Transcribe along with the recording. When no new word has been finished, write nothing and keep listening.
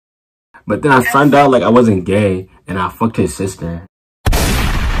But then I found out like I wasn't gay, and I fucked his sister.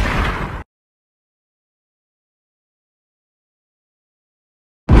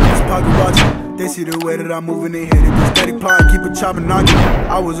 They see the way that I'm moving, they hit it. This steady plot, keep it chopping, knocking.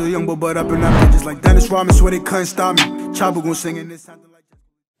 I was a young boy, but up in that bitch just like Dennis Rodman, swear they couldn't stop me. Chopper gon' sing in this.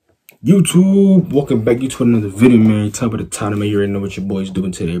 YouTube, welcome back to another video, man. Top of the time, man. You already know what your boy's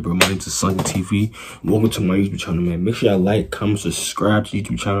doing today, bro. My name is AsantiTv. Welcome to my YouTube channel, man. Make sure y'all like, comment, subscribe to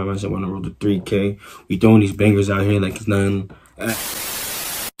YouTube channel, man. I want to roll to 3K. We throwing these bangers out here like it's nothing.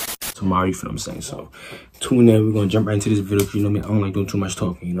 Tomorrow, you feel what I'm saying? So, tune in. We're gonna jump right into this video because you know me, I don't like doing too much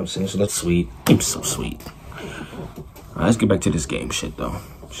talking, you know what I'm saying? So that's sweet. I'm so sweet. Alright, let's get back to this game shit though.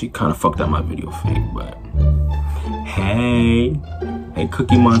 She kind of fucked up my video fake, but hey,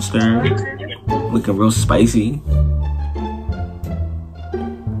 Cookie Monster, looking real spicy.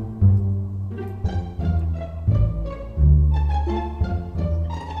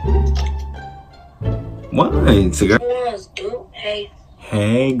 What? Cigar? Hey.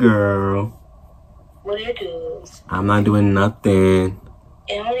 Hey, girl. What do you do? I'm not doing nothing.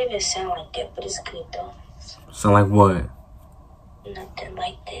 It don't even sound like that, but it's good though. Sound like what? Nothing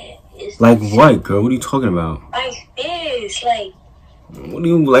like that. It's like what, girl? What are you talking about? Like this, like. What do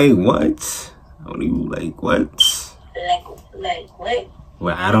you like? What? What do you like? What? Like what?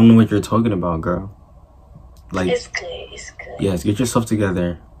 Well, I don't know what you're talking about, girl. Like. It's good. It's good. Yes, get yourself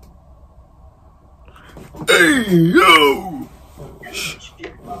together. Hey, yo.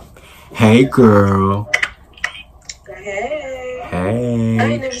 Hey, girl. Hey. Hey. I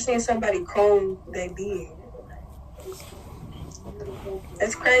ain't never seen somebody comb their beard.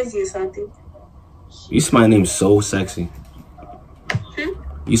 That's crazy or something. You said my name so sexy.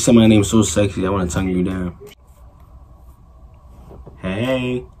 You said my name so sexy, I want to tongue you down.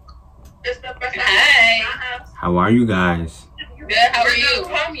 Hey. Hey. How are you guys? Good, how are you?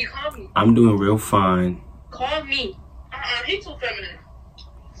 Call me. I'm doing real fine. Call me. He too feminine.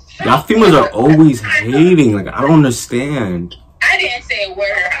 Y'all females are always hating. Like, I don't understand. I didn't say a word.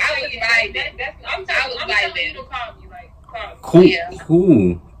 I was vibing. I'm telling you to call me. Like, call me. Cool. Yeah.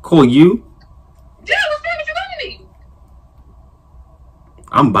 Cool. Call you? Yeah, what's wrong with you calling me?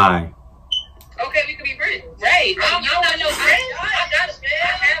 I'm bi. Okay, we could be friends. Right. I'm not no friend. I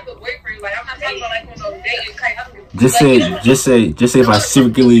have a boyfriend. Like, I'm not talking about like on no dating type. Just say if I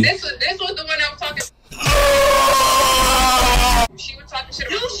secretly. This was the one I was talking. She was talking shit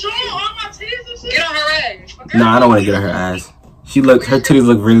about. You showing all my titties and shit? Get on her ass. Okay? No, I don't want to get on her ass. Her titties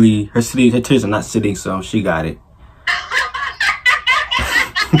look really, her titties are not sitting, so she got it.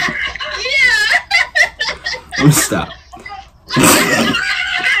 Let me stop.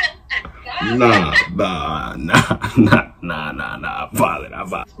 Nah. Violent.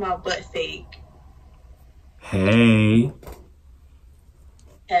 My butt fake. Hey.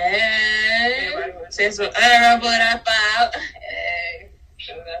 Says whatever I found.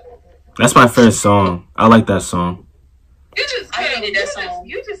 That's my favorite song. I like that song. I hated that song.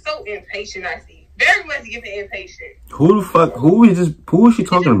 You just so impatient, I see. Very much giving impatient. Who is she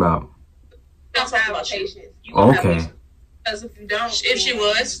talking about? I'm talking about patience. Okay. Because if you don't, if she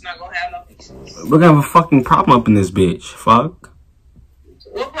was, not gonna have no patience. We're gonna have a fucking problem up in this bitch. Fuck.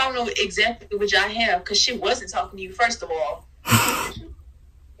 What problem exactly would y'all have? Because she wasn't talking to you, first of all.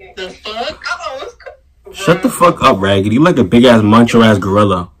 The fuck? Shut the fuck up, Raggedy. You like a big ass macho ass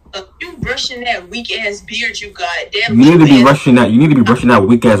gorilla. You brushing that weak ass beard you got. You need to be brushing that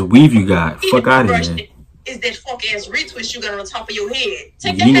weak ass weave you got. Fuck out of here. Is that fuck ass retwist you got on the top of your head?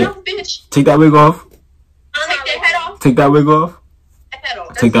 Take that head off, bitch. Take that wig off. Take that head off. Take that wig off.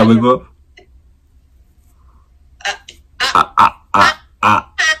 Take that wig off.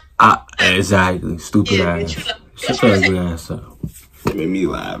 Exactly. Stupid ass. Shut your ugly ass up. That made me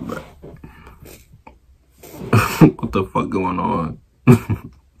laugh, bro. What the fuck going on?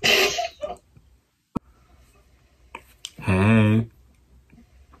 Hey.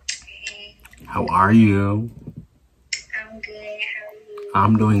 How are you? I'm good. How are you?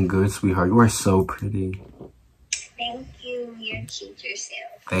 I'm doing good, sweetheart. You are so pretty. Thank you. You're cute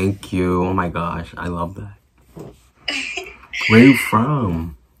yourself. Thank you. Oh my gosh, I love that. Where are you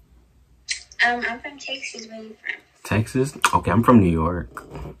from? I'm from Texas. Where are you from? Texas? Okay, I'm from New York.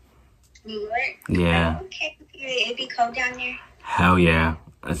 New York? Yeah. Oh, okay. It be cold down there? Hell yeah.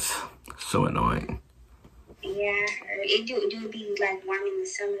 That's so annoying. Yeah. It do be like warm in the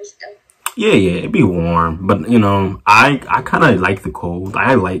summer stuff. Yeah, it'd be warm. But you know, I kinda like the cold.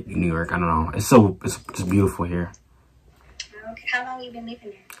 I like New York. I don't know. It's just beautiful here. Okay. How long you been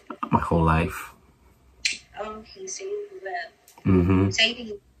living there? My whole life. Okay, so you grew up. Mm-hmm. So you can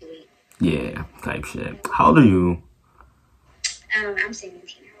do it. Yeah, type shit. How old are you? I'm 17.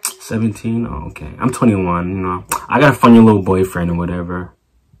 17? Oh, okay. I'm 21, you know. I got a funny little boyfriend or whatever.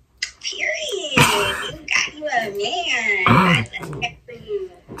 Period. You got you a man. That's okay for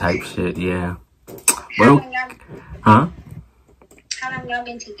you. Type shit, yeah. How long y'all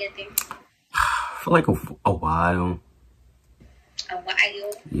been together? For like a while. A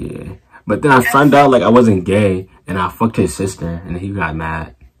while. Yeah. But then I found out like I wasn't gay and I fucked his sister and he got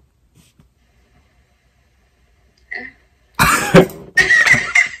mad.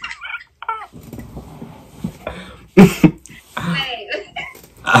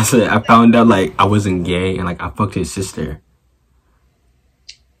 I said I found out like I wasn't gay and like I fucked his sister.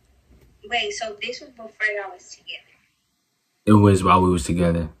 Wait, so this was before y'all was together? It was while we was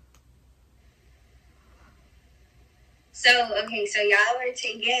together. So, okay, so y'all were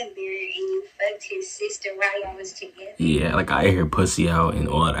together and you fucked his sister while y'all was together? Yeah, like I ate her pussy out and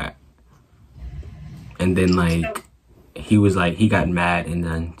all that. And then like he was like he got mad and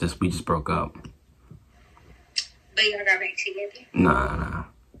then we just broke up. But y'all got back together? Nah.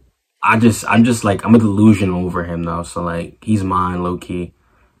 I'm just like I'm a delusion over him though, so like he's mine low key.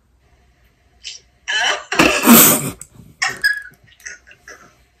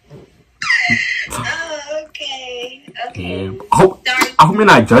 Oh, okay. Yeah. I hope you're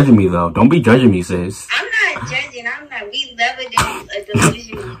not judging me though. Don't be judging me, sis. I'm not judging. I'm not. We love a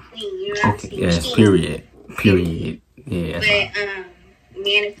delusional queen. You know what I'm saying? Yes. Period. Yeah. But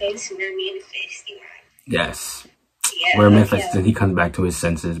manifest. We're manifesting. Yes. Yeah. We're manifesting. He comes back to his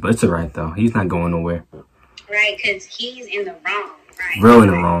senses, but it's alright though. He's not going nowhere. Right, because he's in the wrong. Right. Real in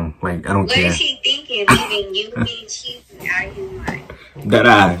the wrong. Like I don't care. What is he thinking? Leaving you being cheap out of his mind. That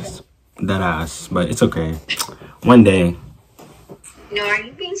ass. But it's okay. One day. No, are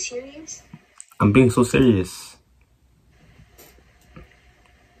you being serious? I'm being so serious.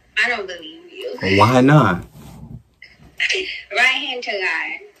 I don't believe you. Why not? Right hand to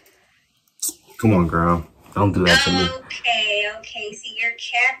God. Come on, girl. Don't do that to me. Okay. See, you're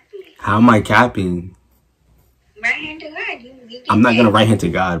capping. How am I capping? Right hand to God. You I'm not gonna right hand to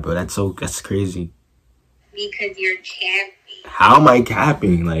God, bro. That's crazy. Because you're capping. How am I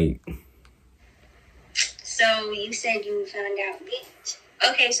capping? Like. So you said you found out bitch.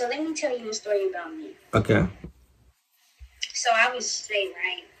 Okay, so let me tell you a story about me. Okay. So I was straight,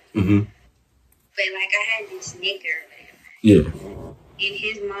 right? Mm-hmm. But like I had this nigga or whatever. Yeah. And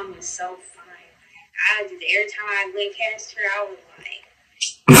his mom was so fine. I just every time I went past her, I was like,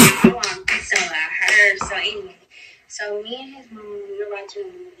 I want some of her. So anyway, so me and his mom, we were watching a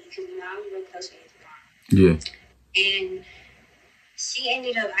movie because you know I was real close with his mom. Yeah. And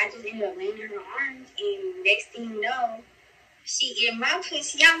I just ended up laying in her arms, and next thing you know, she in my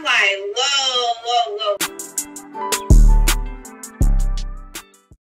pussy. I'm like, whoa.